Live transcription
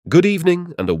Good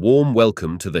evening and a warm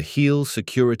welcome to the HEAL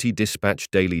Security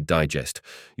Dispatch Daily Digest,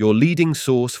 your leading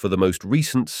source for the most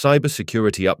recent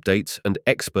cybersecurity updates and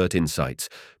expert insights,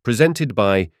 presented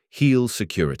by HEAL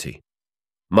Security.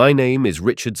 My name is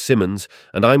Richard Simmons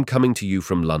and I'm coming to you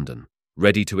from London,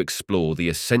 ready to explore the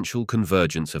essential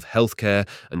convergence of healthcare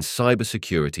and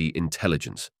cybersecurity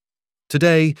intelligence.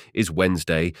 Today is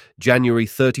Wednesday, January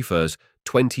 31st,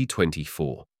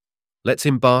 2024. Let's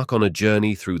embark on a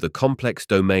journey through the complex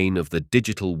domain of the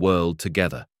digital world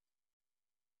together.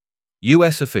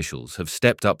 US officials have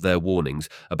stepped up their warnings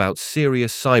about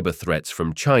serious cyber threats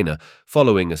from China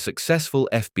following a successful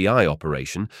FBI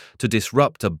operation to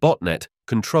disrupt a botnet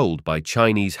controlled by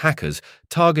Chinese hackers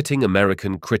targeting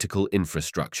American critical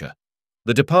infrastructure.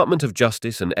 The Department of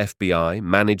Justice and FBI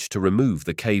managed to remove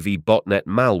the KV botnet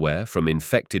malware from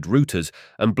infected routers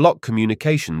and block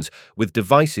communications with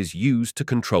devices used to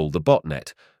control the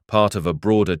botnet, part of a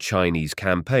broader Chinese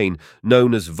campaign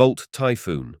known as Volt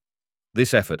Typhoon.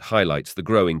 This effort highlights the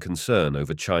growing concern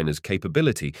over China's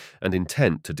capability and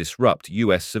intent to disrupt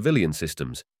US civilian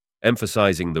systems,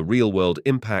 emphasizing the real-world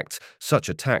impacts such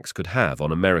attacks could have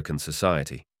on American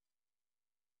society.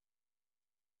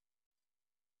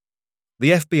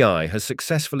 The FBI has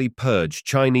successfully purged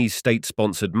Chinese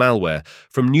state-sponsored malware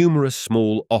from numerous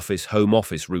small home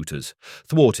office routers,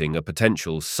 thwarting a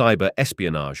potential cyber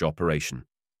espionage operation.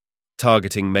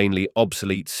 Targeting mainly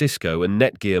obsolete Cisco and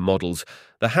Netgear models,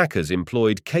 the hackers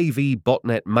employed KV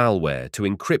botnet malware to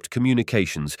encrypt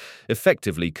communications,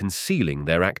 effectively concealing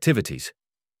their activities.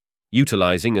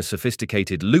 Utilizing a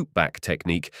sophisticated loopback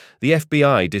technique, the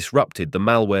FBI disrupted the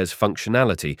malware's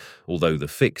functionality, although the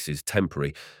fix is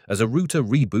temporary, as a router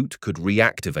reboot could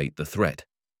reactivate the threat.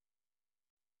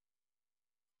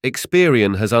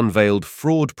 Experian has unveiled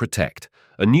Fraud Protect,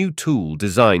 a new tool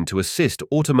designed to assist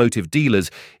automotive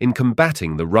dealers in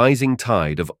combating the rising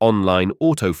tide of online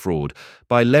auto fraud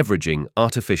by leveraging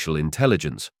artificial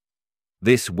intelligence.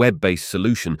 This web-based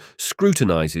solution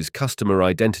scrutinizes customer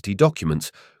identity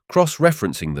documents,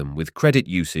 cross-referencing them with credit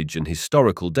usage and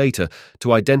historical data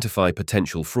to identify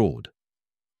potential fraud.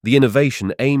 The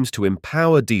innovation aims to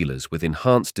empower dealers with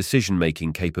enhanced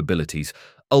decision-making capabilities,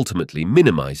 ultimately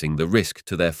minimizing the risk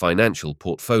to their financial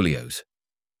portfolios.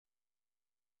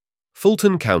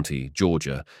 Fulton County,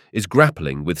 Georgia, is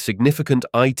grappling with significant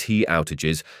IT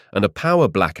outages and a power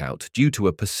blackout due to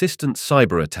a persistent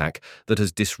cyber attack that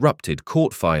has disrupted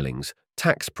court filings,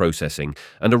 tax processing,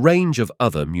 and a range of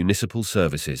other municipal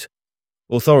services.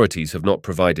 Authorities have not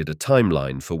provided a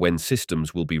timeline for when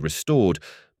systems will be restored,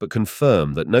 but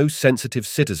confirm that no sensitive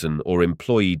citizen or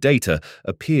employee data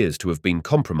appears to have been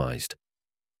compromised.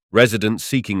 Residents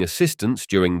seeking assistance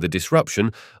during the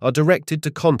disruption are directed to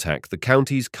contact the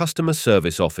county's customer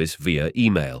service office via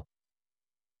email.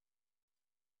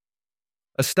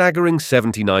 A staggering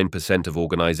 79% of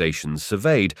organizations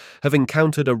surveyed have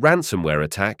encountered a ransomware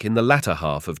attack in the latter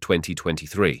half of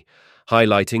 2023,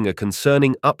 highlighting a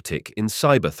concerning uptick in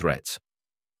cyber threats.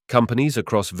 Companies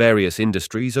across various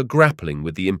industries are grappling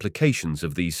with the implications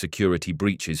of these security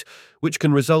breaches, which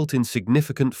can result in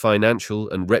significant financial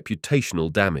and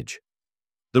reputational damage.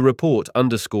 The report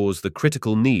underscores the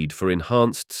critical need for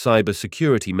enhanced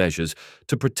cybersecurity measures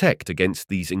to protect against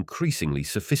these increasingly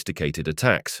sophisticated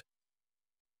attacks.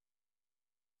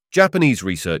 Japanese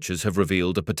researchers have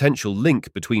revealed a potential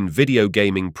link between video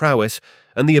gaming prowess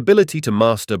and the ability to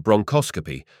master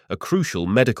bronchoscopy, a crucial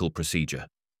medical procedure.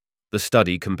 The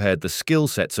study compared the skill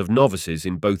sets of novices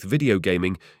in both video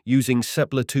gaming using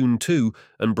Splatoon 2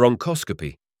 and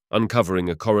bronchoscopy, uncovering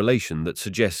a correlation that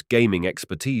suggests gaming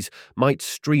expertise might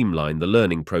streamline the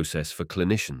learning process for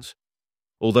clinicians.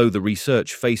 Although the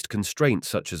research faced constraints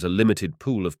such as a limited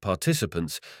pool of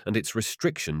participants and its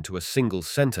restriction to a single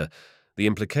center, the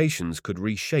implications could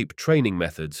reshape training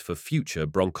methods for future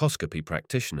bronchoscopy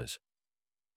practitioners.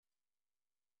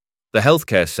 The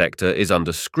healthcare sector is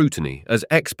under scrutiny as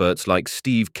experts like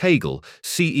Steve Cagle,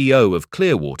 CEO of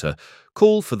Clearwater,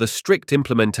 call for the strict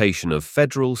implementation of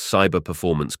federal cyber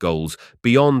performance goals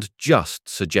beyond just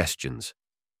suggestions.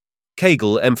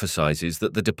 Cagle emphasizes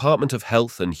that the Department of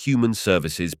Health and Human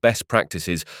Services best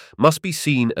practices must be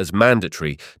seen as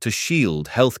mandatory to shield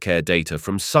healthcare data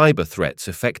from cyber threats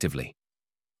effectively.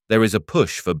 There is a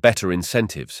push for better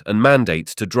incentives and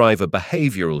mandates to drive a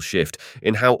behavioral shift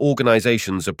in how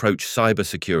organizations approach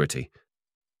cybersecurity.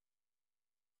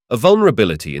 A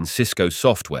vulnerability in Cisco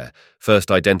software,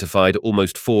 first identified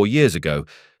almost 4 years ago,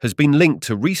 has been linked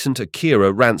to recent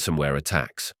Akira ransomware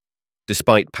attacks.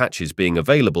 Despite patches being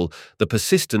available, the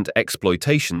persistent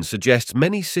exploitation suggests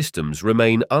many systems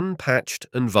remain unpatched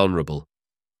and vulnerable.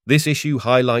 This issue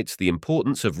highlights the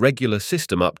importance of regular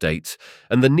system updates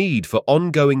and the need for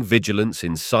ongoing vigilance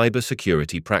in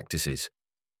cybersecurity practices.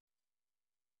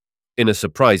 In a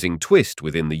surprising twist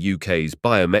within the UK's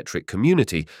biometric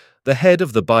community, the head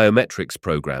of the biometrics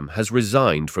programme has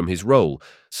resigned from his role,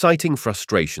 citing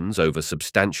frustrations over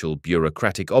substantial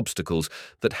bureaucratic obstacles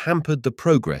that hampered the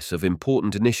progress of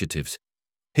important initiatives.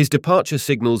 His departure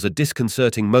signals a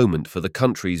disconcerting moment for the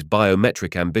country's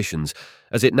biometric ambitions,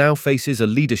 as it now faces a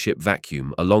leadership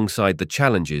vacuum alongside the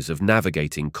challenges of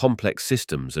navigating complex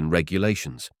systems and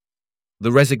regulations.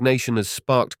 The resignation has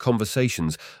sparked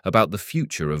conversations about the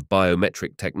future of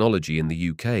biometric technology in the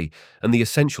UK and the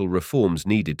essential reforms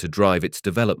needed to drive its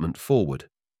development forward.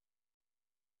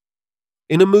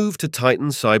 In a move to tighten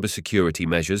cybersecurity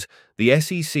measures, the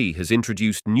SEC has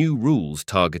introduced new rules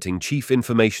targeting Chief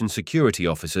Information Security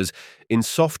Officers in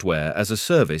software as a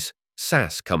service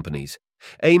 (SaaS) companies,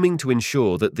 aiming to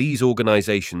ensure that these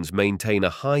organizations maintain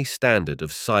a high standard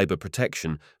of cyber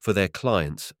protection for their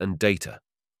clients and data.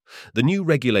 The new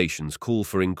regulations call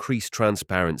for increased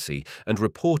transparency and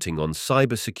reporting on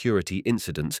cybersecurity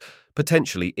incidents,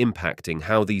 potentially impacting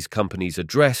how these companies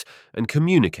address and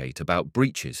communicate about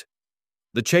breaches.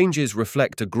 The changes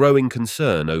reflect a growing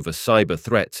concern over cyber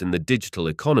threats in the digital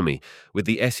economy, with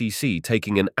the SEC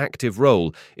taking an active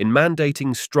role in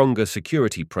mandating stronger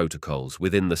security protocols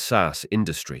within the SaaS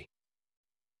industry.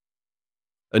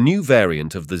 A new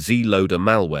variant of the Z-Loader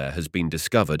malware has been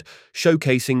discovered,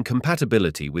 showcasing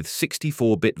compatibility with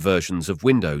 64-bit versions of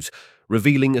Windows,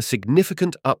 revealing a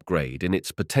significant upgrade in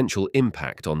its potential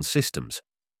impact on systems.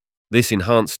 This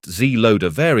enhanced Z-Loader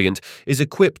variant is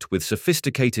equipped with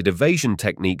sophisticated evasion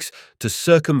techniques to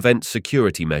circumvent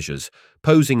security measures,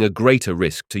 posing a greater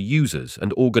risk to users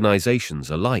and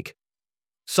organizations alike.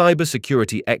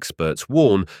 Cybersecurity experts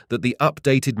warn that the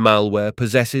updated malware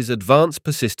possesses advanced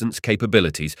persistence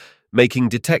capabilities, making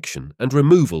detection and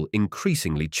removal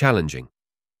increasingly challenging.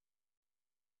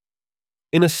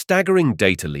 In a staggering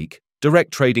data leak,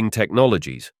 Direct Trading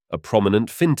Technologies, a prominent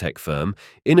fintech firm,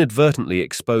 inadvertently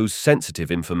exposed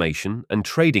sensitive information and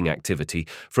trading activity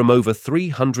from over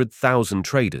 300,000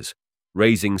 traders,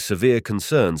 raising severe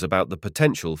concerns about the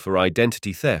potential for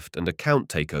identity theft and account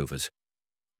takeovers.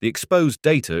 The exposed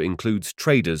data includes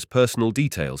traders' personal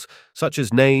details, such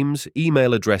as names,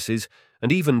 email addresses,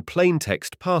 and even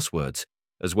plain-text passwords,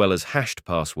 as well as hashed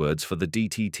passwords for the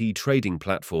DTT trading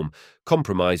platform,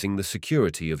 compromising the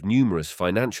security of numerous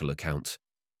financial accounts.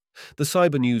 The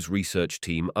CyberNews research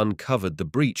team uncovered the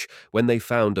breach when they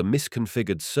found a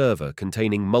misconfigured server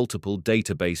containing multiple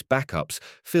database backups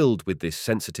filled with this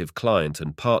sensitive client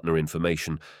and partner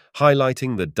information,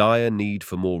 highlighting the dire need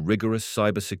for more rigorous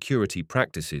cybersecurity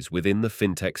practices within the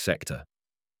fintech sector.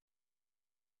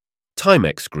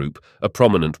 Timex Group, a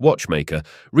prominent watchmaker,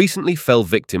 recently fell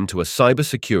victim to a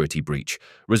cybersecurity breach,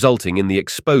 resulting in the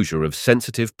exposure of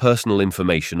sensitive personal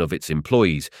information of its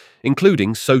employees,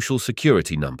 including social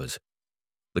security numbers.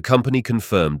 The company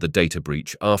confirmed the data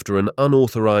breach after an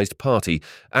unauthorized party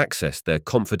accessed their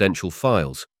confidential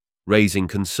files, raising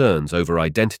concerns over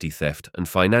identity theft and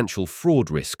financial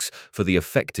fraud risks for the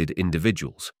affected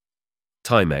individuals.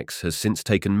 Timex has since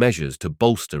taken measures to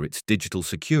bolster its digital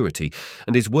security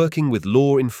and is working with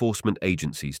law enforcement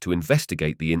agencies to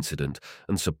investigate the incident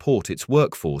and support its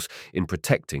workforce in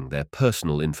protecting their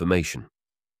personal information.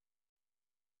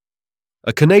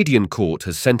 A Canadian court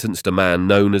has sentenced a man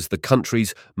known as the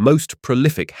country's most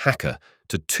prolific hacker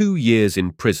to 2 years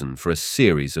in prison for a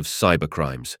series of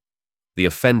cybercrimes. The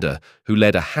offender, who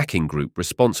led a hacking group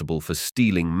responsible for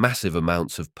stealing massive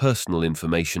amounts of personal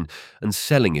information and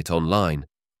selling it online,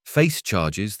 faced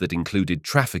charges that included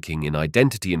trafficking in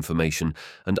identity information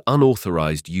and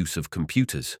unauthorized use of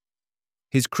computers.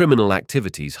 His criminal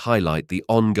activities highlight the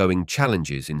ongoing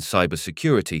challenges in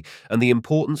cybersecurity and the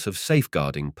importance of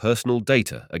safeguarding personal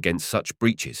data against such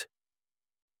breaches.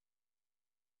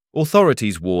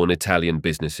 Authorities warn Italian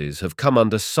businesses have come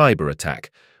under cyber attack,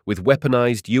 with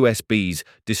weaponized USBs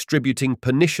distributing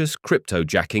pernicious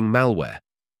cryptojacking malware.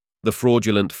 The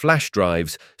fraudulent flash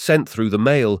drives sent through the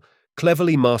mail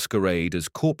cleverly masquerade as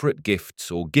corporate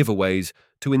gifts or giveaways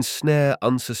to ensnare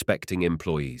unsuspecting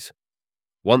employees.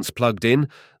 Once plugged in,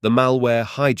 the malware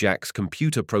hijacks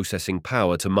computer processing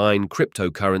power to mine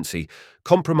cryptocurrency,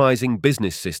 compromising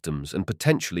business systems and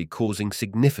potentially causing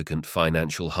significant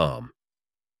financial harm.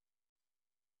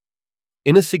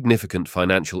 In a significant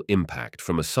financial impact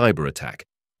from a cyber attack,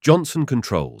 Johnson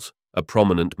Controls, a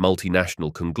prominent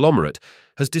multinational conglomerate,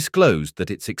 has disclosed that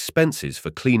its expenses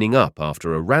for cleaning up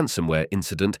after a ransomware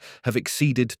incident have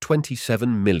exceeded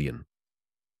 $27 million.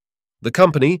 The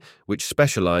company, which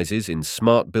specializes in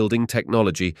smart building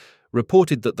technology,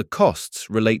 reported that the costs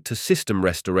relate to system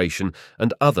restoration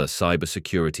and other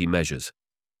cybersecurity measures.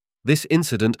 This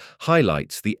incident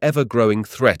highlights the ever-growing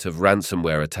threat of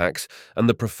ransomware attacks and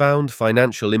the profound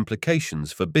financial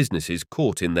implications for businesses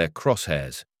caught in their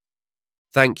crosshairs.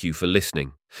 Thank you for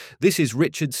listening. This is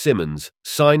Richard Simmons,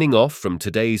 signing off from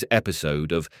today's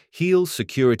episode of HEAL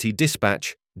Security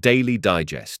Dispatch Daily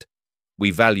Digest. We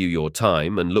value your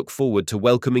time and look forward to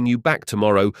welcoming you back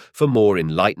tomorrow for more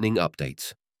enlightening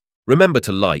updates. Remember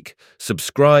to like,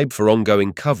 subscribe for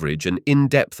ongoing coverage and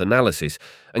in-depth analysis,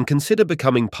 and consider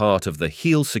becoming part of the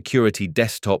HEAL Security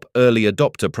Desktop Early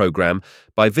Adopter Program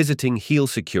by visiting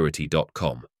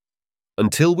healsecurity.com.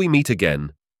 Until we meet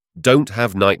again, don't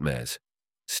have nightmares.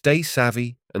 Stay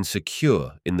savvy and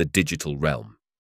secure in the digital realm.